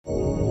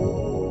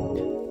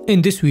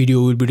In this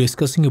video, we'll be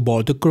discussing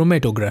about the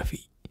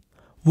chromatography.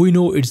 We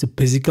know it's a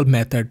physical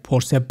method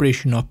for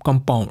separation of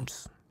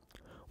compounds.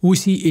 We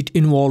see it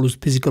involves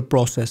physical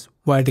process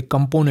where the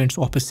components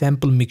of a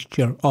sample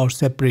mixture are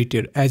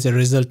separated as a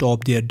result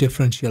of their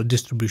differential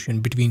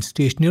distribution between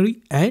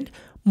stationary and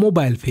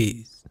mobile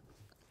phase.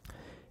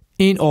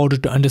 In order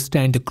to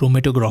understand the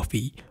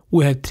chromatography,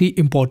 we have three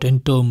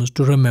important terms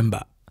to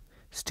remember: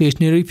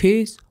 stationary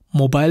phase,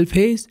 mobile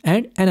phase,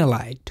 and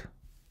analyte.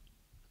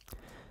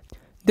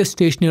 The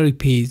stationary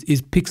phase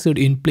is fixed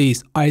in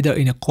place either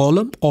in a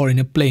column or in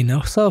a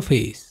planar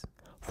surface,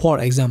 for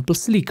example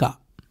silica.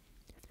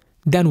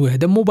 Then we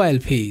have the mobile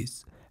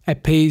phase, a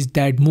phase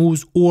that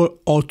moves over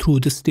or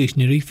through the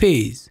stationary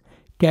phase,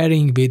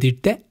 carrying with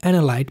it the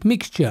analyte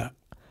mixture,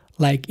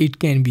 like it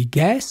can be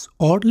gas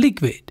or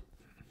liquid.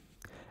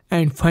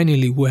 And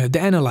finally we have the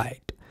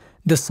analyte,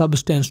 the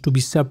substance to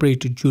be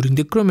separated during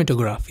the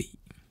chromatography.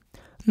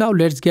 Now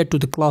let's get to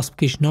the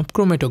classification of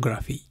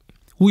chromatography.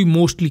 We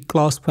mostly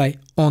classify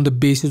on the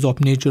basis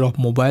of nature of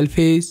mobile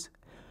phase,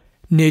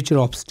 nature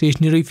of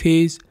stationary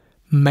phase,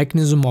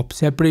 mechanism of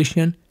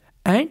separation,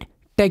 and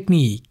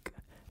technique.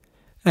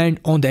 And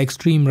on the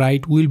extreme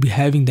right, we'll be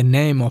having the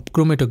name of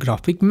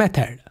chromatographic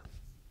method.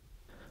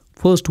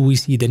 First, we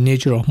see the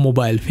nature of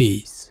mobile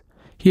phase.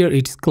 Here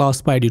it is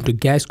classified into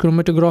gas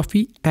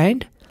chromatography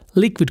and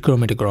liquid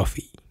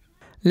chromatography.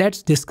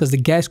 Let's discuss the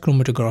gas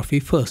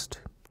chromatography first.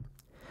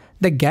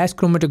 The gas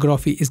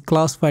chromatography is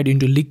classified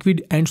into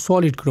liquid and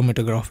solid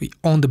chromatography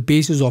on the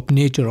basis of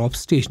nature of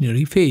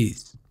stationary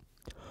phase.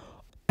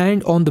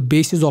 And on the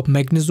basis of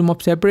mechanism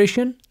of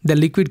separation, the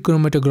liquid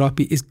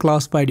chromatography is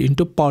classified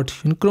into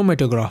partition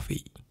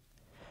chromatography.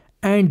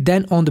 And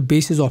then on the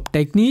basis of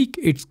technique,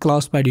 it's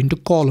classified into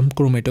column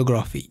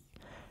chromatography.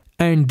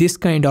 And this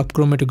kind of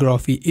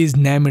chromatography is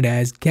named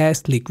as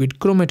gas-liquid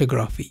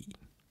chromatography.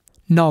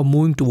 Now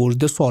moving towards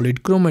the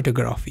solid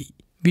chromatography,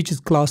 which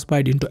is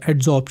classified into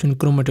adsorption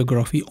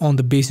chromatography on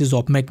the basis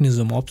of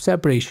mechanism of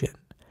separation.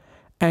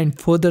 And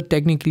further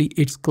technically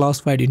it's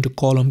classified into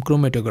column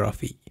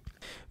chromatography,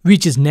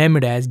 which is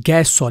named as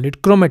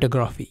gas-solid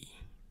chromatography.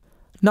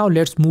 Now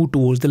let's move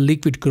towards the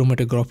liquid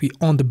chromatography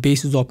on the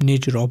basis of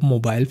nature of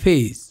mobile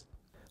phase.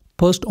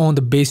 First, on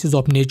the basis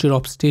of nature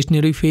of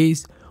stationary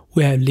phase,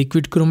 we have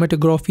liquid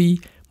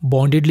chromatography,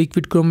 bonded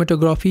liquid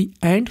chromatography,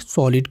 and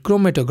solid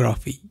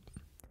chromatography.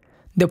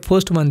 The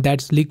first one,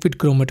 that's liquid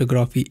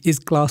chromatography, is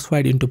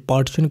classified into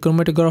partition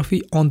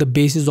chromatography on the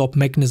basis of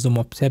mechanism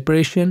of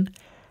separation,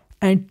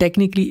 and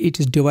technically it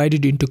is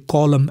divided into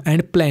column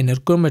and planar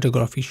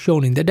chromatography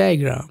shown in the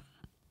diagram.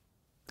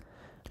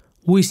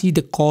 We see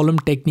the column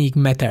technique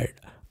method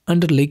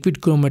under liquid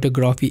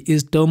chromatography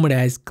is termed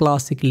as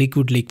classic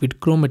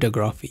liquid-liquid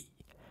chromatography,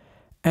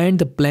 and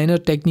the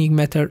planar technique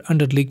method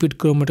under liquid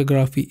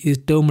chromatography is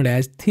termed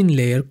as thin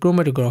layer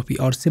chromatography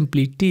or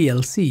simply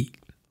TLC.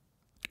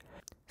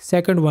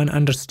 Second one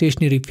under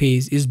stationary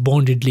phase is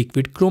bonded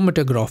liquid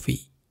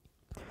chromatography,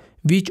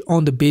 which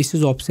on the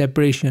basis of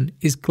separation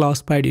is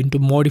classified into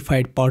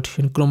modified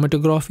partition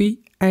chromatography,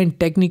 and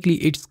technically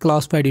it's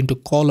classified into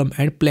column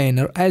and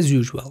planar as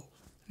usual.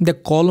 The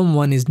column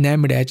one is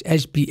named as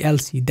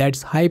HPLC,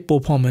 that's high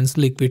performance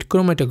liquid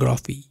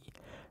chromatography,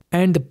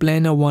 and the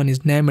planar one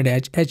is named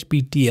as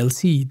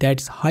HPTLC,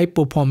 that's high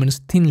performance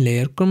thin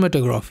layer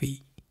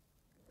chromatography.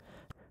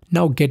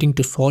 Now getting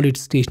to solid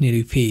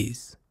stationary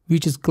phase,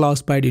 which is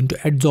classified into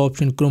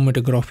adsorption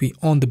chromatography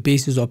on the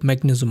basis of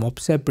mechanism of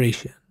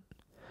separation,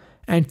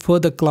 and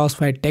further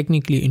classified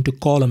technically into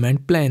column and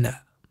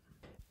planar.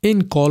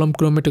 In column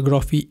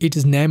chromatography, it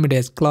is named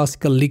as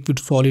classical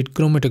liquid-solid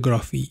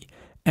chromatography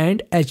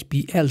and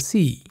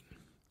HPLC.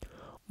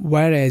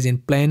 Whereas in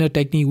planar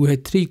technique, we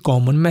have three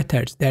common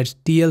methods, that's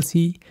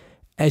TLC,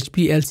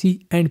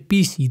 HPLC, and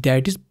PC,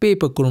 that is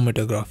paper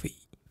chromatography.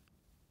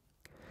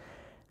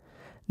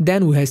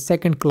 Then we have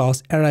second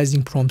class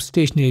arising from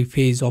stationary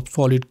phase of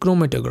solid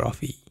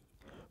chromatography,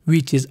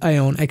 which is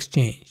ion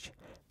exchange,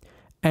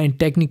 and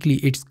technically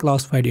it's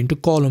classified into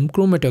column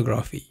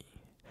chromatography,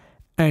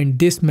 and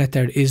this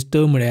method is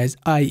termed as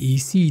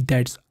IEC,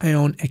 that's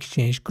ion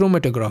exchange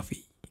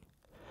chromatography.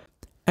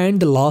 And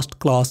the last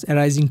class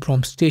arising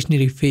from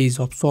stationary phase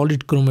of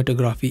solid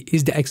chromatography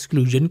is the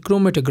exclusion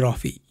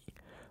chromatography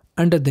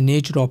under the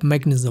nature of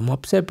mechanism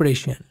of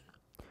separation,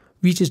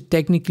 which is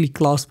technically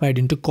classified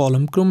into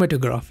column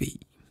chromatography.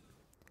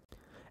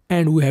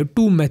 And we have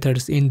two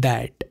methods in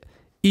that: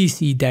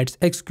 EC, that's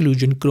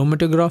exclusion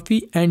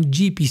chromatography, and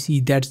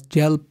GPC, that's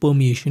gel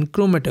permeation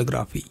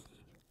chromatography.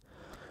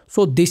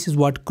 So this is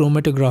what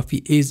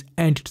chromatography is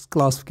and its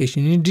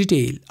classification in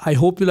detail. I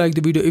hope you like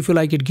the video. If you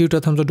like it, give it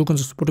a thumbs up. Do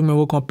consider supporting my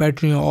work on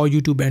Patreon or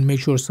YouTube, and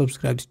make sure to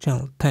subscribe to the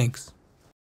channel. Thanks.